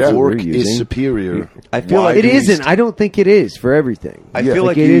 A That's what fork we're is using. superior. I feel like It isn't. I don't think it is for everything. I feel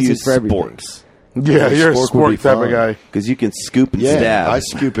like it you isn't use for everything. sporks Yeah, you're a Spork would be sport type of fine. guy. because you can scoop and Yeah, stab. I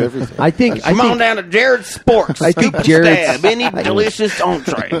scoop everything. I think. down to Jared Sporks. I think Jared's. Any delicious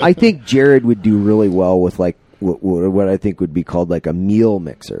entree. I think Jared would do really well with like what I think would be called like a meal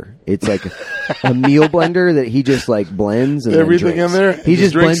mixer. It's like a meal blender that he just like blends and then Everything drinks. in there? He Just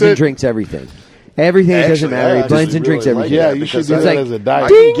just drinks blends and it? drinks everything. Everything Actually, doesn't matter. yeah, He I blends just and drinks really like everything. Yeah, that you should because do it's that like as a diet.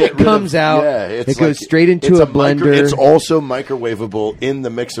 ding, get it rid comes out. it's It goes like- straight into it's a blender. It's also microwavable in the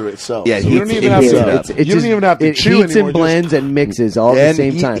mixer itself. Yeah, So he- You don't It even have heats to. it up. You don't even have to it chew heats anymore. and blends and mixes all at the And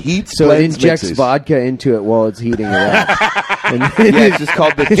same time. heats, So it blends, injects mixes. vodka into it while it's heating it up. And Yeah, it's just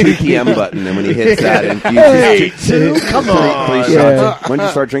called the 2 p.m. button, and when he hits that, it infuses Come three on. shots. Yeah. When did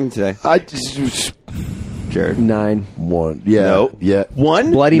you start drinking today, I just Jared? 9. one. Yeah, No. yeah.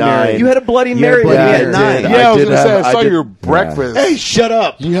 One Bloody Mary. You had a Bloody You had Mary a when Bloody you Mary. had I 9. did. Yeah, I was did gonna say. have- I I saw did- your breakfast. Hey, shut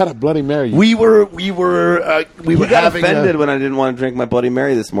up. You had a Bloody Mary. We were He having got offended when I didn't want to drink my Bloody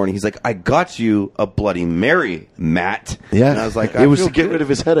Mary this morning. He's like, "I got you a Bloody Mary, Matt." Yeah, and I was like, it was feel to get good. rid of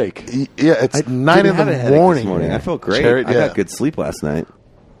his headache. Yeah, it's I 9 didn't in have a the headache morning. This morning. I felt great. Jared, I yeah. got good sleep last night.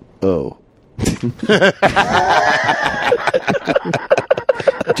 Oh,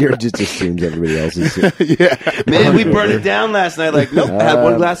 Jared just assumes everybody else is. Man, we burned it down last night. Like, nope. I had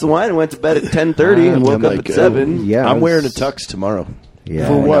one glass of wine and went to bed at 10:30 and woke I'm up like, at 7. Yeah, I'm I wearing a was- tux tomorrow. Yeah,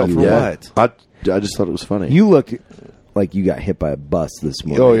 For what? you For were. what? I just thought it was funny. You look like you got hit by a bus this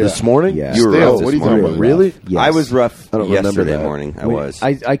morning. Oh, yeah. This morning? Yeah. You were Still, rough this what are you morning. talking about? Really? Yes. I was rough I don't remember yesterday that. morning. I was.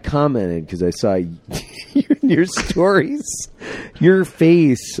 I commented because I saw your stories. Your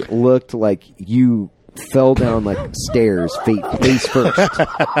face looked like you fell down like stairs, face first.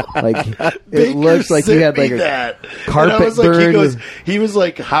 Like it looks like you had like a carpet And I was like, burn. he was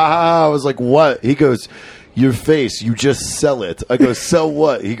like, ha ha ha. I was like, what? He goes, your face, you just sell it. I go, sell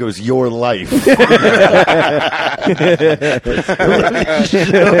what? He goes, your life.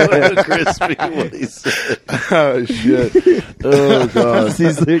 Crispy what he said. Oh shit! Oh god!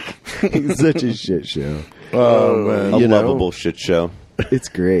 he's such a shit show. Oh man! a you know. lovable shit show. It's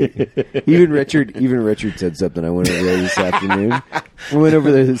great. Even Richard said something. I went over there this afternoon. I went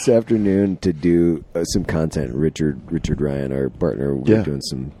over there this afternoon to do some content. Richard Ryan, our partner, we Yeah. were doing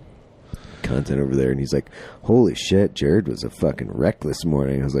some content over there, and he's like, "Holy shit, Jared was a fucking wreck this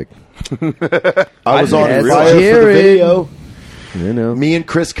morning." I was like, I was on That's fire for the Jared. video. "You know, Me and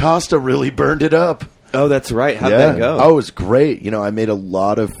Chris Costa really burned it up. Oh, that's right. How'd that go? Oh, it was great. You know, I made a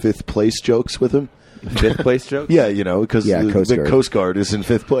lot of fifth place jokes with him. 5th place joke? Yeah, you know, because Yeah, the Coast Guard. Coast Guard is in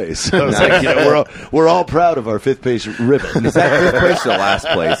fifth place. So I was like, you know, we're all proud of our fifth place ribbon. Is that 5th place or last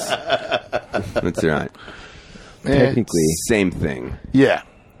place? That's right. technically." Same thing. Yeah.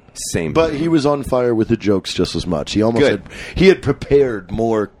 Same. But he was on fire with the jokes just as much. He almost Good. he had prepared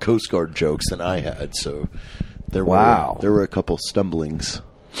more Coast Guard jokes than I had, so there were a couple stumblings.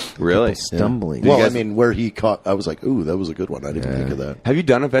 Really? Stumbling. Well, guys- I mean, where he caught, I was like, "Ooh, that was a good one." I didn't think of that. Have you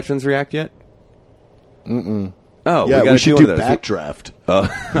done a Veterans React yet? Mm-mm. Oh, Yeah, gotta we should one do of those. Backdraft.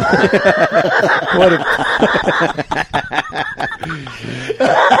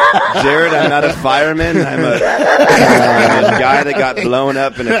 Jared, I'm not a fireman. I'm a guy that got blown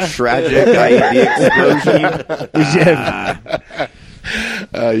up in a tragic IED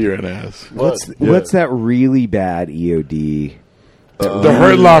explosion. You're an ass. What's that really bad EOD? The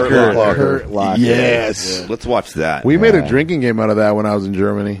Hurt Locker. Hurt Locker. Yes. Let's watch that. We made a drinking game out of that when I was in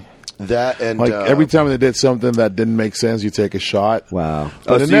Germany. That and Like every time they did something that didn't make sense, you take a shot. Wow. Oh,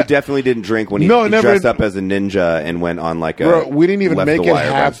 so in you that- definitely didn't drink when he, No, he never- dressed up as a ninja and went on like a. Bro, we didn't even left make the it wire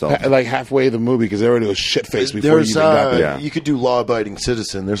by himself. halfway the movie because everybody was shit faced before there's you even got there. Yeah. you could do law-abiding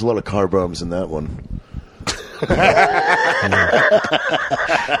citizen. There's a lot of car bombs in that one.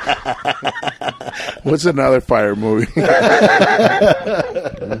 What's another fire movie?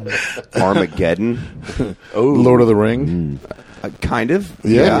 Armageddon, Lord of the Ring. kind of.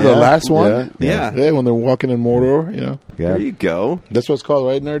 Yeah, the last one. Yeah. Yeah, when they're walking in Mordor. You know, There you go. that's what it's called,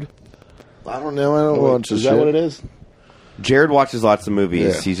 right, nerd? I don't know. I don't watch Is that what it is? Jared watches lots of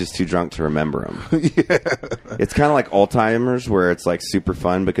movies. Yeah. He's just too drunk to remember them. It's kind of like Alzheimer's, where it's like super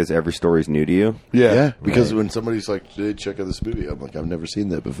fun because every story's new to you. Yeah, because when somebody's like, "Hey, check out this movie," I'm like, "I've never seen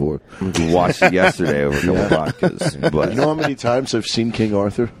that before." We watched it yesterday over a couple vodkas, but You know how many times I've seen King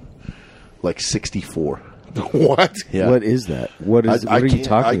Arthur? Like 64. What? Yeah. What is that? What is? What are you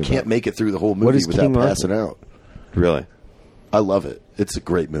talking I about? can't make it through the whole What movie is without King Arthur? passing out. really, I love it. It's a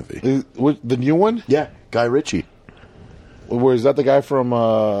great movie. The new one? Yeah, Guy Ritchie. Where is that the guy from?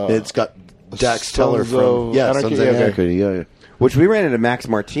 It's got Dax Sons Teller from of Anarchy? Sons of Yeah, okay. Anarchy. Yeah. which we ran into Max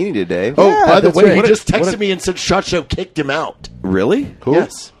Martini today. Oh, by the that's way, right. he just What texted a- me and said Shot Show kicked him out. Really? Who?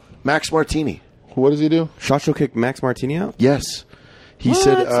 Yes, Max Martini. What does he do? Shot Show kicked Max Martini out? Yes, he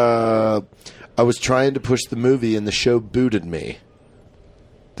said I was trying to push the movie and the show booted me.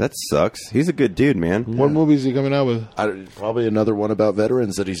 That sucks. He's a good dude, man. What movie is he coming out with? Probably another one about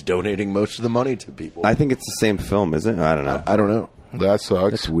veterans that he's donating most of the money to people. I think it's the same film, isn't it? I don't know. I don't know. That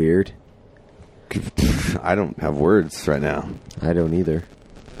sucks. That's weird. I don't have words right now. I don't either.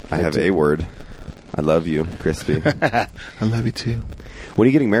 I have a word. I love you, Crispy. I love you too. When are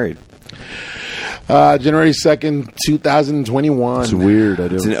you getting married? January 2nd, 2021. It's weird. I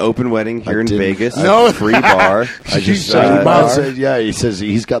It's an don't. open wedding here in didn't- Vegas. No. Free bar. I just he says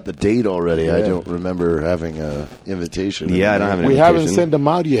he's got the date already. I don't remember having a invitation. Yeah, I don't have an We invitation. haven't sent them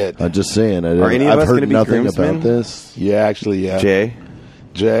out yet. I'm just saying. Are any of I've us gonna heard be nothing groomsmen? about this. Yeah, actually, yeah. Jay?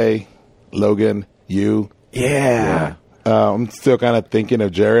 Jay, Logan, you. Yeah. I'm still kind of thinking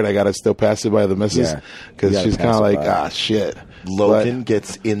of Jared. I got to still pass it by the missus Yeah. because You gotta she's kind pass of it like, by. shit. Logan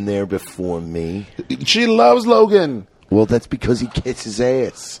gets in there before me. But she loves Logan. Well, that's because he kisses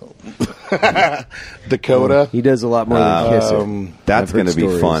ass. Dakota. He does a lot more than kiss her. That's I've heard going to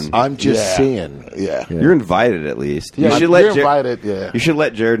be stories. fun. I'm just Yeah. saying. Yeah. You're invited at least. Yeah, you should you're let invited, yeah. You should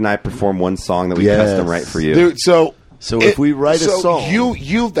let Jared and I perform one song that we Yes. custom write for you. Dude, so if we write a song-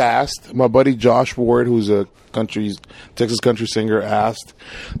 you've asked my buddy Josh Ward, who's a Texas country singer, asked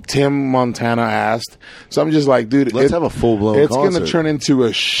Tim Montana asked. So I'm just like, dude, Let's have a full-blown It's going to concert. turn into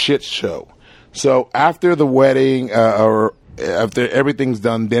a shit show. So after the wedding, or after everything's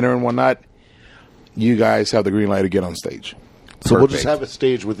done, dinner and whatnot, you guys have the green light to get on stage. So we'll just Perfect. have a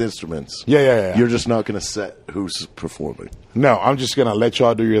stage with instruments. Yeah. You're just not going to set who's performing. No, I'm just gonna let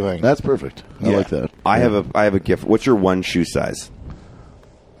y'all do your thing. That's perfect. I Yeah. like that. I have a gift. What's your one shoe size?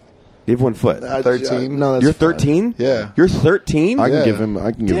 You have 1 foot. 13? No, that's You're fine. 13? Yeah. You're 13? I can Yeah. give him.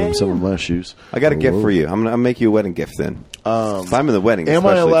 I can give him some of my shoes. I got a gift for you. I'm gonna make you a wedding gift then. If I'm in the wedding, Am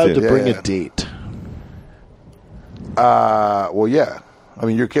I especially, allowed too. to bring Yeah. a date? Well, yeah. I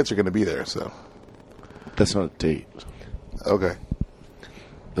mean, your kids are gonna be there, so That's not a date. okay.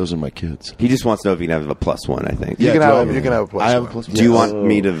 Those are my kids. He just wants to know if you can have a +1. I think. You Yeah, can do I have have you can have a plus. I have a one. plus Do you Yes. want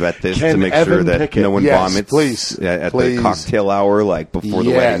me to vet this Can to make sure Evan that pick it? no one Yes, vomits? please. At Please. the cocktail hour, like before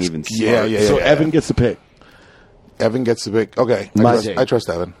the Yes. wedding even Yeah, starts. yeah, So yeah. Evan gets to pick. Evan gets the big. Okay, My I trust, date. I trust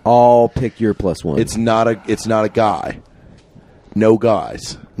Evan. I'll pick your +1. It's not a guy. No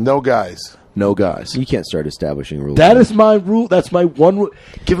guys. No guys. No guys. You can't start establishing rules. That is my rule. That's my one rule.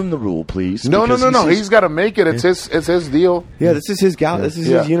 Give him the rule, please. No. because he says- He's got to make it. It's his deal. Yeah, this is his gal. This is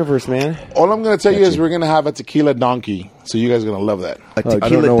Yeah. his universe, man. All I'm going to tell you is we're going to have a tequila donkey. So you guys are going to love that. A don't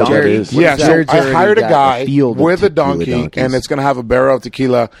tequila know what that donkey. is. Yeah, that? so Jared's I already hired a got guy a field of with a tequila donkey, donkeys. and it's going to have a barrel of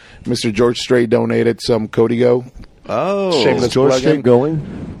tequila. Mr. George Strait donated some Codigo. Oh, Shameless George plug-in. Strait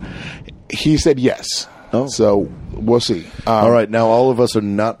going? He said yes. Oh. So we'll see. All right, now all of us are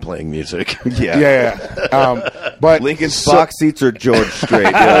not playing music. Yeah. But Lincoln's box seats are George Strait.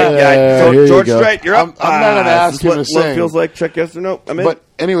 You're like, here you George go. Strait, you're up. I'm not gonna ask this is him what to love sing. feels like. Check yes or no. I'm in. But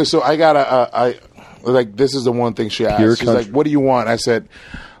anyway, so I got I like this is the one thing she asked. Pure She's country. like, "What do you want?" I said,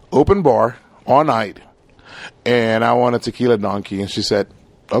 "Open bar all night, and I want a tequila donkey." And she said,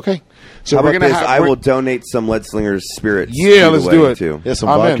 "Okay." So how we're about gonna this? have. I we're- will donate some Lead Slingers spirits. Yeah, to the let's do wedding, it. too. Yeah, some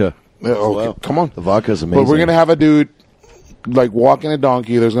I'm in. vodka. Yeah, okay, well. come on. The vodka's amazing. But we're gonna have a dude like walking a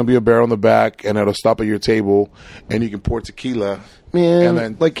donkey. There's gonna be a barrel in the back, and it'll stop at your table, and you can pour tequila. Man, and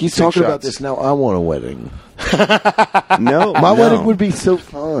then like he's take talking about shots. this now. I want a wedding. No, My no. wedding would be so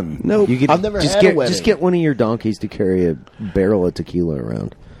fun. No, You could I've never just had get a wedding. just get one of your donkeys to carry a barrel of tequila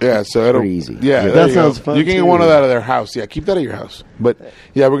around. Yeah, so it'll pretty easy. Yeah, Yeah, there that you go. sounds fun, You can get too. one of that at their house. Yeah, keep that at your house. But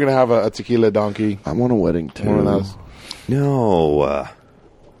yeah, we're gonna have a tequila donkey. I want a wedding too. One of those. No.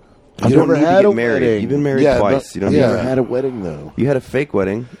 I've You don't never need had to a get married. wedding. You've been married Yeah, twice. but- You don't I've need never that. had a wedding though. You had a fake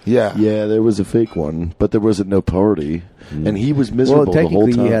wedding. Yeah, Yeah, there was a fake one, but there wasn't no party, and he was miserable Well, the whole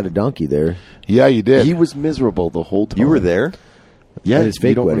technically, time. you had a donkey there. yeah, you did. He was miserable the whole time. You were there. Yeah, At his fake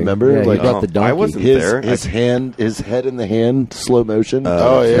you don't wedding. remember? Yeah, he like brought the donkey. I wasn't his there. his hand, his head in the hand, slow motion.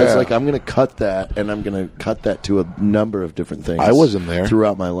 Oh, yeah. It's like I'm going to cut that, and I'm going to cut that to a number of different things. I wasn't there.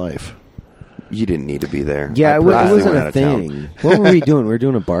 throughout my life. You didn't need to be there. Yeah, I it purposely wasn't went a out of town. thing. What were we doing? We were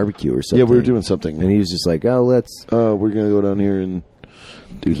doing a barbecue or something. Yeah, we were doing something. and he was just like, "Oh, let's." We're going to go down here and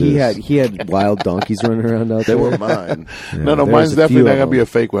do He this. had wild donkeys running around out They there. were mine. no, There's mine's a definitely few not of gonna be them. a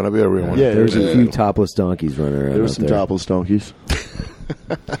fake one. It'll be a real one. Yeah, There's yeah. a few topless donkeys running around. There were out some there. topless donkeys.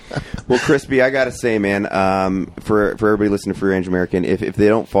 Well, Crispy, I gotta say, man, for everybody listening to Free Range American, if they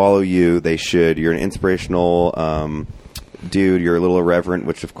don't follow you, they should. You're an inspirational dude. You're a little irreverent,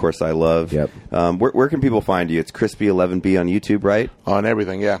 which of course I love. Yep. Where can people find you? It's Crispy11B on YouTube, right? On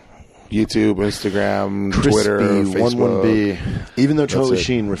everything. Yeah, YouTube, Instagram, Twitter, Crispy, Facebook. 11B. Even though Charlie it.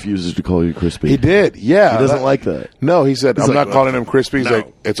 Sheen refuses to call you Crispy. He did. Yeah, He doesn't like that. No, he said, He's "I'm like, not calling him Crispy." He's no.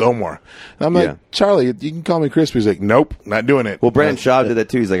 like, "It's Omar." And I'm like, Yeah. "Charlie, you can call me Crispy." He's like, "Nope, not doing it." Well, Brandon Schaub did that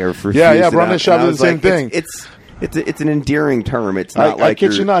too. He's like, I refuse. Yeah, yeah, it. Brandon And Schaub I did was the same like, thing. It's an endearing term. It's I not like kid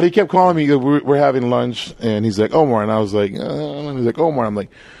you you're- not. He kept calling me. We're having lunch, and he's like, "Omar," and I was like, and he's like, "Omar." I'm like,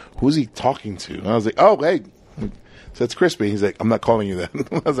 "Who's he talking to?" And I was like, "Oh, hey." So it's Crispy. He's like, "I'm not calling you that."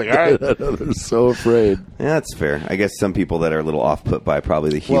 I was like, "All right." They're so afraid. Yeah, that's fair. I guess some people that are a little off put by probably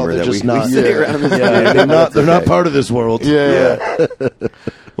the Well, humor they're that just we not. say around this They're not. They're not part of this world. Yeah.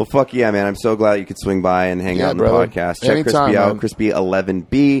 Well, fuck yeah, man. I'm so glad you could swing by and hang Yeah, out on the brother. podcast. Check Anytime, Crispy out, man.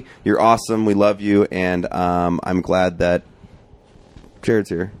 Crispy11B. You're awesome. We love you. And I'm glad that Jared's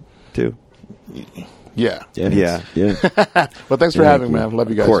here, too. Yeah. Yeah. Yeah. But thanks for having me, man. Love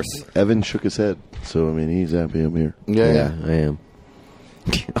you guys. Of course. Evan shook his head, so I mean, he's happy I'm here. Yeah. Yeah, I am.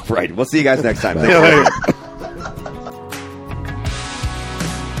 All right. We'll see you guys next time. Yeah. Thanks.